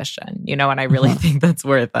transition? And I really think that's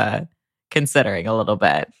worth considering a little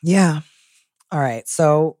bit. Yeah. All right.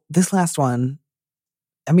 So this last one,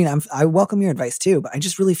 I mean, I welcome your advice too, but I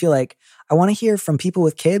just really feel like I want to hear from people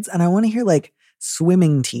with kids, and I want to hear like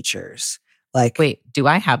swimming teachers. Like, wait, do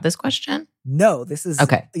I have this question? No, this is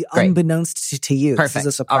okay, unbeknownst to you. Perfect. This is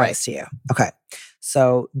a surprise to you. Okay.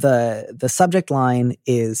 So the subject line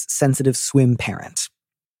is sensitive swim parent.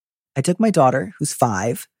 I took my daughter, who's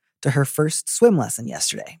 5, to her first swim lesson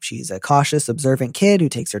yesterday. She's a cautious, observant kid who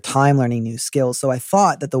takes her time learning new skills, so I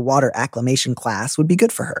thought that the water acclimation class would be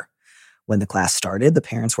good for her. When the class started, the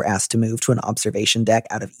parents were asked to move to an observation deck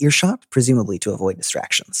out of earshot, presumably to avoid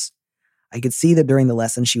distractions. I could see that during the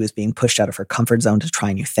lesson she was being pushed out of her comfort zone to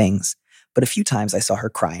try new things, but a few times I saw her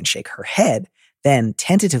cry and shake her head, then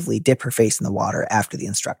tentatively dip her face in the water after the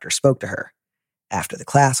instructor spoke to her. After the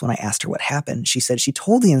class, when I asked her what happened, she said she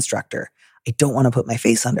told the instructor, I don't want to put my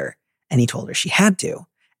face under, and he told her she had to,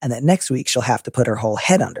 and that next week she'll have to put her whole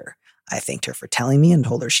head under. I thanked her for telling me and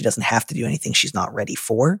told her she doesn't have to do anything she's not ready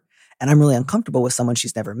for, and I'm really uncomfortable with someone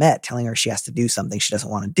she's never met telling her she has to do something she doesn't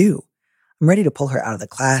want to do. I'm ready to pull her out of the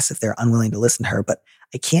class if they're unwilling to listen to her, but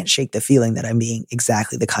I can't shake the feeling that I'm being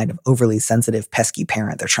exactly the kind of overly sensitive, pesky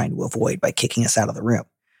parent they're trying to avoid by kicking us out of the room.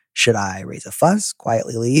 Should I raise a fuss,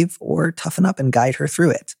 quietly leave, or toughen up and guide her through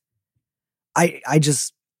it? I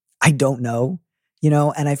don't know,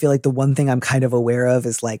 and I feel like the one thing I'm kind of aware of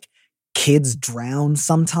is like kids drown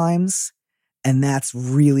sometimes, and that's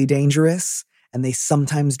really dangerous. And they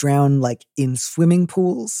sometimes drown like in swimming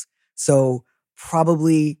pools. So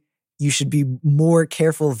probably you should be more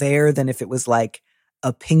careful there than if it was like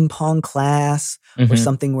a ping pong class or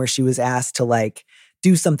something where she was asked to like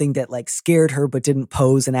do something that like scared her but didn't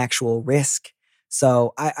pose an actual risk.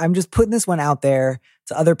 So I'm just putting this one out there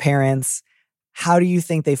to other parents. How do you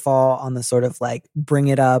think they fall on the sort of like bring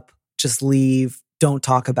it up, just leave, don't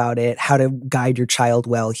talk about it, how to guide your child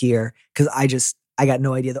well here? Because I got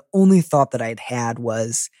no idea. The only thought that I'd had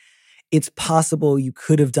was it's possible you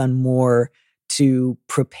could have done more to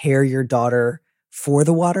prepare your daughter for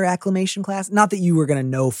the water acclimation class. Not that you were going to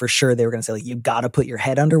know for sure they were going to say, like, you got to put your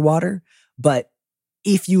head underwater. But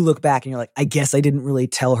if you look back and you're like, I guess I didn't really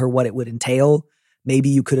tell her what it would entail, maybe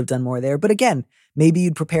you could have done more there. But again, maybe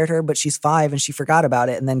you'd prepared her, but she's 5 and she forgot about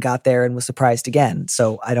it and then got there and was surprised again.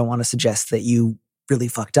 So I don't want to suggest that you really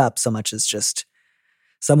fucked up so much as just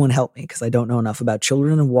someone help me because I don't know enough about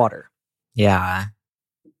children and water. Yeah.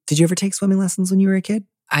 Did you ever take swimming lessons when you were a kid?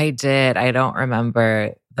 I did. I don't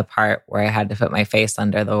remember the part where I had to put my face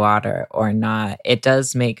under the water or not. It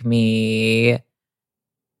does make me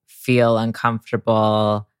feel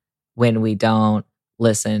uncomfortable when we don't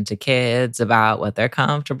listen to kids about what they're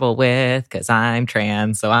comfortable with because I'm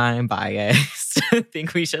trans, so I'm biased. I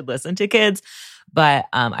think we should listen to kids. But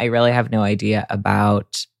I really have no idea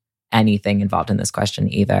about anything involved in this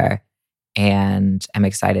question either. And I'm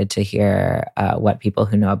excited to hear what people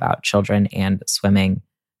who know about children and swimming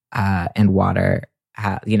and water,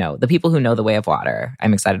 the people who know the way of water,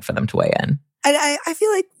 I'm excited for them to weigh in. I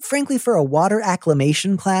feel like, frankly, for a water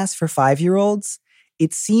acclimation class for 5-year-olds,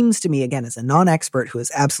 it seems to me, again, as a non-expert who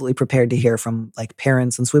is absolutely prepared to hear from like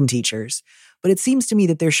parents and swim teachers, but it seems to me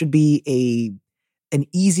that there should be an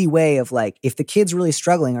easy way of like, if the kid's really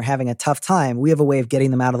struggling or having a tough time, we have a way of getting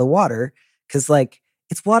them out of the water. Because like,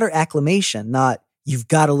 it's water acclimation, not you've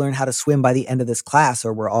got to learn how to swim by the end of this class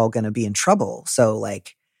or we're all going to be in trouble. So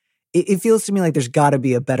like, it feels to me like there's got to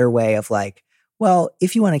be a better way of like, well,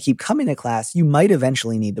 if you want to keep coming to class, you might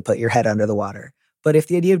eventually need to put your head under the water. But if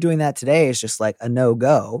the idea of doing that today is just like a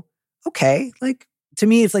no-go, okay. Like, to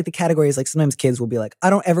me, it's like the category is like sometimes kids will be like, I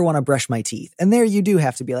don't ever want to brush my teeth. And there you do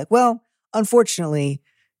have to be like, well, unfortunately,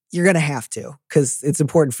 you're going to have to because it's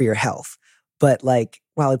important for your health. But like,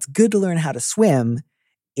 while it's good to learn how to swim,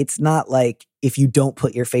 it's not like if you don't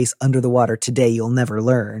put your face under the water today, you'll never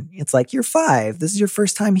learn. It's like, you're 5. This is your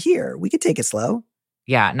first time here. We could take it slow.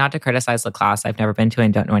 Yeah, not to criticize the class I've never been to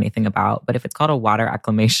and don't know anything about, but if it's called a water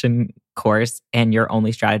acclimation course and your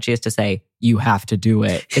only strategy is to say, you have to do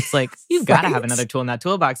it, it's like, you've got to have another tool in that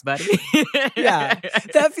toolbox, buddy. Yeah,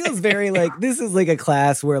 that feels very like, this is like a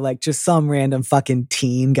class where like just some random fucking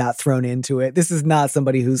teen got thrown into it. This is not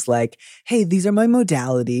somebody who's like, hey, these are my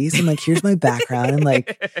modalities and like, here's my background and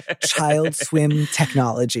like child swim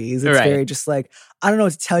technologies. It's very just like, I don't know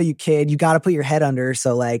what to tell you, kid. You got to put your head under.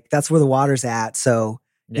 So like, that's where the water's at. So,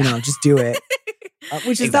 you know, just do it.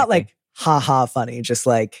 Which is not like, ha funny. Just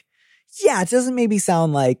like, yeah, it doesn't maybe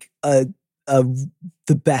sound like the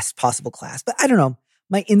best possible class, but I don't know.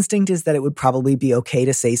 My instinct is that it would probably be okay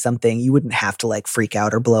to say something. You wouldn't have to like freak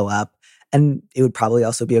out or blow up. And it would probably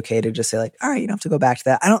also be okay to just say like, all right, you don't have to go back to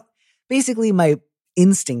that. Basically my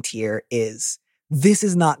instinct here is this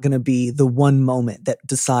is not going to be the one moment that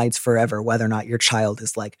decides forever whether or not your child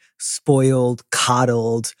is like spoiled,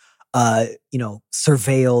 coddled,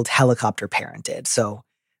 surveilled, helicopter parented. So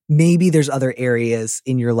maybe there's other areas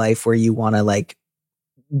in your life where you want to like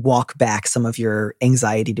walk back some of your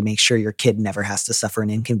anxiety to make sure your kid never has to suffer an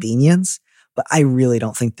inconvenience. But I really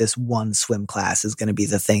don't think this one swim class is going to be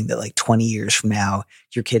the thing that like 20 years from now,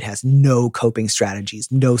 your kid has no coping strategies,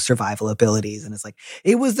 no survival abilities. And it's like,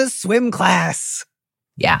 it was the swim class.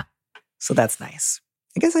 Yeah. So that's nice.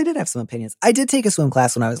 I guess I did have some opinions. I did take a swim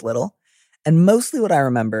class when I was little. And mostly what I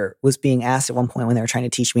remember was being asked at one point when they were trying to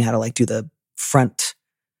teach me how to like do the front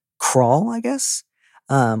crawl, I guess,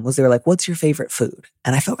 was they were like, what's your favorite food?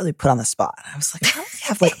 And I felt really put on the spot. I was like, I don't really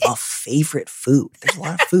have like a favorite food. There's a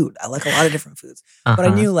lot of food. I like a lot of different foods. But I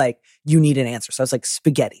knew like you need an answer. So I was like,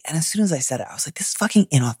 spaghetti. And as soon as I said it, I was like, this is fucking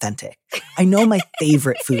inauthentic. I know my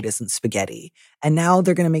favorite food isn't spaghetti. And now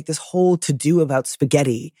they're going to make this whole to-do about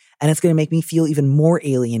spaghetti. And it's going to make me feel even more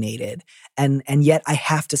alienated. And yet I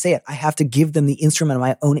have to say it. I have to give them the instrument of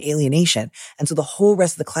my own alienation. And so the whole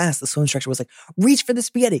rest of the class, the swim instructor was like, reach for the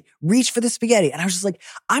spaghetti, reach for the spaghetti. And I was just like,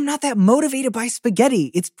 I'm not that motivated by spaghetti.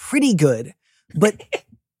 It's pretty good. But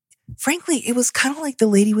frankly, it was kind of like the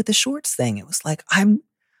lady with the shorts thing. It was like, I'm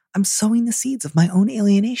sowing the seeds of my own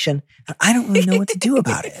alienation and I don't really know what to do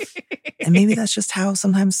about it. And maybe that's just how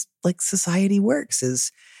sometimes like society works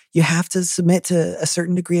is you have to submit to a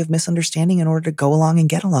certain degree of misunderstanding in order to go along and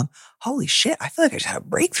get along. Holy shit. I feel like I just had a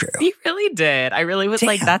breakthrough. You really did. I really was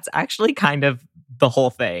like, that's actually kind of the whole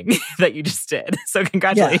thing that you just did. So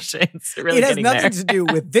congratulations. Yeah. Really it has nothing there. to do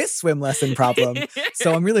with this swim lesson problem.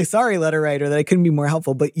 So I'm really sorry, letter writer, that I couldn't be more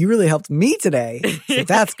helpful, but you really helped me today. So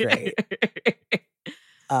that's great.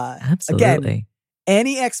 Absolutely. Again,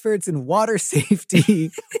 any experts in water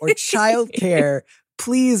safety or childcare,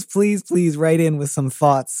 please write in with some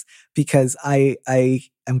thoughts because I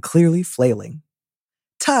am clearly flailing.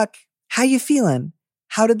 Tuck, how you feeling?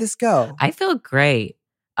 How did this go? I feel great.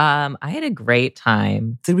 I had a great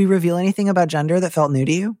time. Did we reveal anything about gender that felt new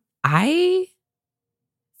to you? I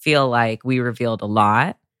feel like we revealed a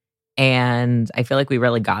lot, and I feel like we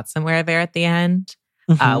really got somewhere there at the end.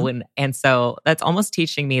 And so that's almost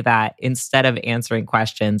teaching me that instead of answering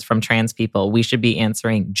questions from trans people, we should be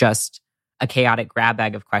answering just a chaotic grab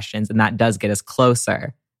bag of questions. And that does get us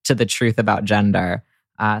closer to the truth about gender.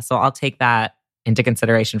 So I'll take that into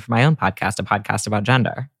consideration for my own podcast, a podcast about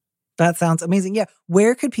gender. That sounds amazing. Yeah.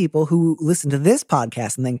 Where could people who listen to this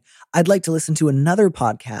podcast and think, I'd like to listen to another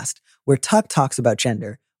podcast where Tuck talks about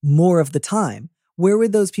gender more of the time, where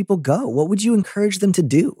would those people go? What would you encourage them to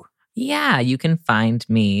do? Yeah, you can find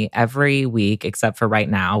me every week, except for right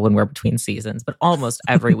now when we're between seasons, but almost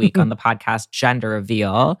every week on the podcast Gender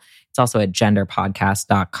Reveal. It's also at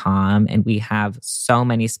genderpodcast.com. And we have so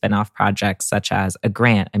many spinoff projects such as a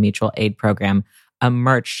grant, a mutual aid program, a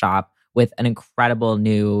merch shop with an incredible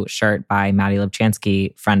new shirt by Maddie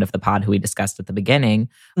Lubchansky, friend of the pod who we discussed at the beginning,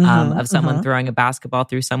 of someone throwing a basketball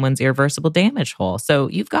through someone's irreversible damage hole. So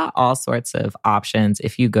you've got all sorts of options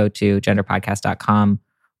if you go to genderpodcast.com.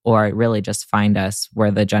 Or really just find us. We're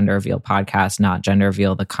the Gender Reveal podcast, not Gender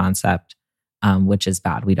Reveal the concept, which is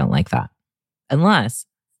bad. We don't like that. Unless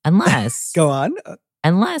go on.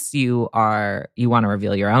 Unless you want to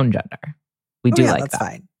reveal your own gender. We do like that's that.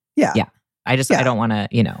 Fine. Yeah. Yeah. I don't want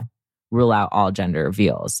to, rule out all gender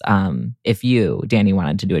reveals. If you, Danny,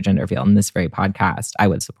 wanted to do a gender reveal in this very podcast, I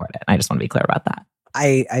would support it. I just want to be clear about that.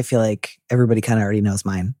 I feel like everybody kind of already knows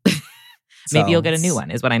mine. Maybe you'll get a new one,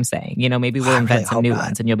 is what I'm saying. Maybe we'll invent some new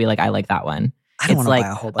ones and you'll be like, I like that one. It's like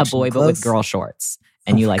a boy, but with girl shorts.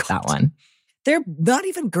 And you like that one. They're not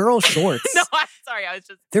even girl shorts. No, I'm sorry.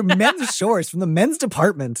 They're men's shorts from the men's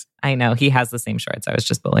department. I know. He has the same shorts. I was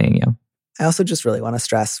just bullying you. I also just really want to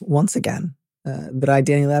stress once again that I,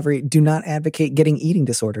 Danny Lavery, do not advocate getting eating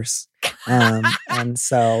disorders. And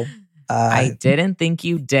so I didn't think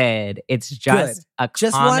you did. It's just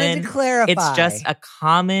Just wanted to clarify. It's just a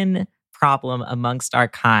common problem amongst our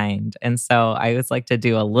kind. And so I always like to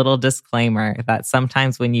do a little disclaimer that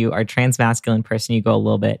sometimes when you are a transmasculine person, you go a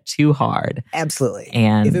little bit too hard. Absolutely.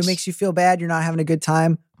 And if it makes you feel bad, you're not having a good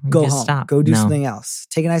time, go home. Stop. Go do something else.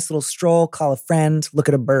 Take a nice little stroll, call a friend, look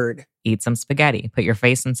at a bird. Eat some spaghetti. Put your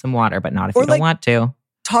face in some water, but not if you don't want to.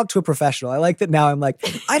 Talk to a professional. I like that now I'm like,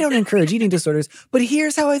 I don't encourage eating disorders, but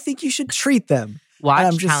here's how I think you should treat them.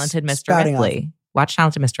 Watch Talented Mr. Ripley. Watch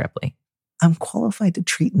Talented Mr. Ripley. I'm qualified to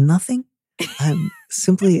treat nothing. I'm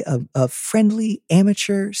simply a friendly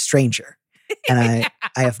amateur stranger. And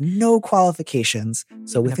I have no qualifications.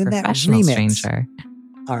 So within that remix, stranger.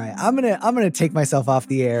 All right, I'm gonna take myself off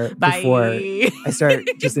the air before I start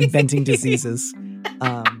just inventing diseases.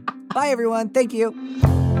 Bye, everyone. Thank you.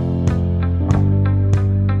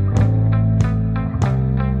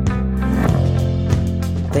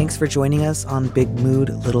 Thanks for joining us on Big Mood,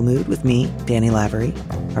 Little Mood with me, Danny Lavery.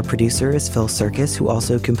 Our producer is Phil Circus, who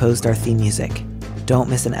also composed our theme music. Don't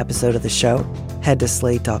miss an episode of the show. Head to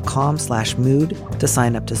slate.com/mood to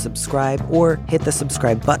sign up to subscribe or hit the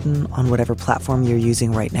subscribe button on whatever platform you're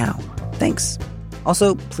using right now. Thanks.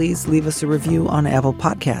 Also, please leave us a review on Apple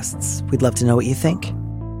Podcasts. We'd love to know what you think.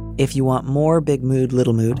 If you want more Big Mood,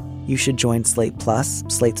 Little Mood, you should join Slate Plus,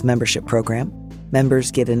 Slate's membership program.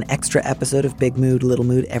 Members get an extra episode of Big Mood, Little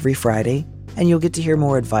Mood every Friday, and you'll get to hear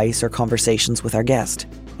more advice or conversations with our guest.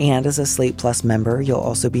 And as a Slate Plus member, you'll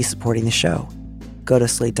also be supporting the show. Go to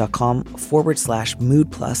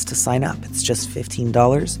slate.com/mood plus to sign up. It's just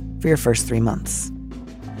 $15 for your first 3 months.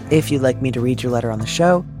 If you'd like me to read your letter on the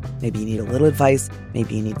show, maybe you need a little advice,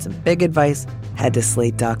 maybe you need some big advice, head to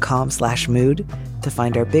slate.com/mood to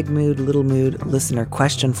find our Big Mood, Little Mood listener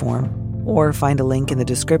question form, or find a link in the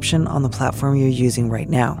description on the platform you're using right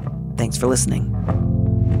now. Thanks for listening.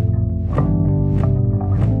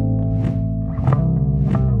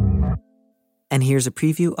 And here's a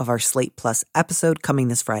preview of our Slate Plus episode coming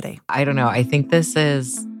this Friday. I don't know. I think this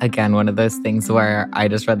is, again, one of those things where I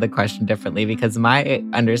just read the question differently because my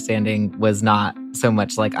understanding was not so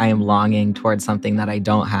much like I am longing towards something that I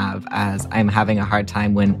don't have as I'm having a hard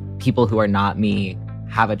time when people who are not me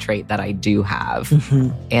have a trait that I do have.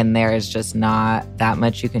 Mm-hmm. And there is just not that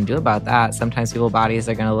much you can do about that. Sometimes people's bodies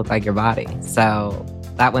are going to look like your body. So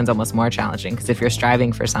that one's almost more challenging because if you're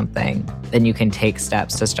striving for something, then you can take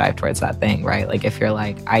steps to strive towards that thing, right? Like if you're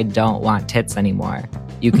like, I don't want tits anymore,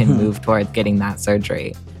 you can move towards getting that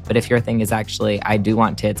surgery. But if your thing is actually, I do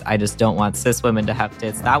want tits, I just don't want cis women to have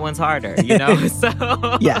tits, that one's harder, you know? So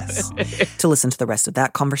yes. To listen to the rest of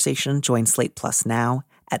that conversation, join Slate Plus now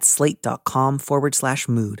at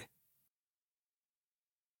slate.com/mood.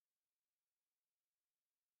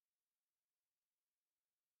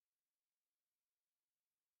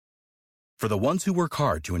 For the ones who work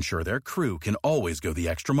hard to ensure their crew can always go the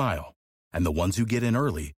extra mile, and the ones who get in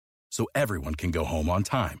early so everyone can go home on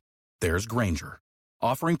time, there's Grainger,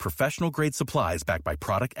 offering professional-grade supplies backed by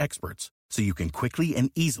product experts so you can quickly and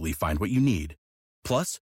easily find what you need.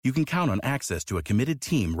 Plus, you can count on access to a committed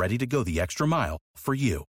team ready to go the extra mile for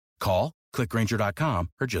you. Call, click Grainger.com,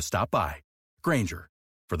 or just stop by. Grainger,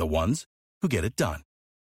 for the ones who get it done.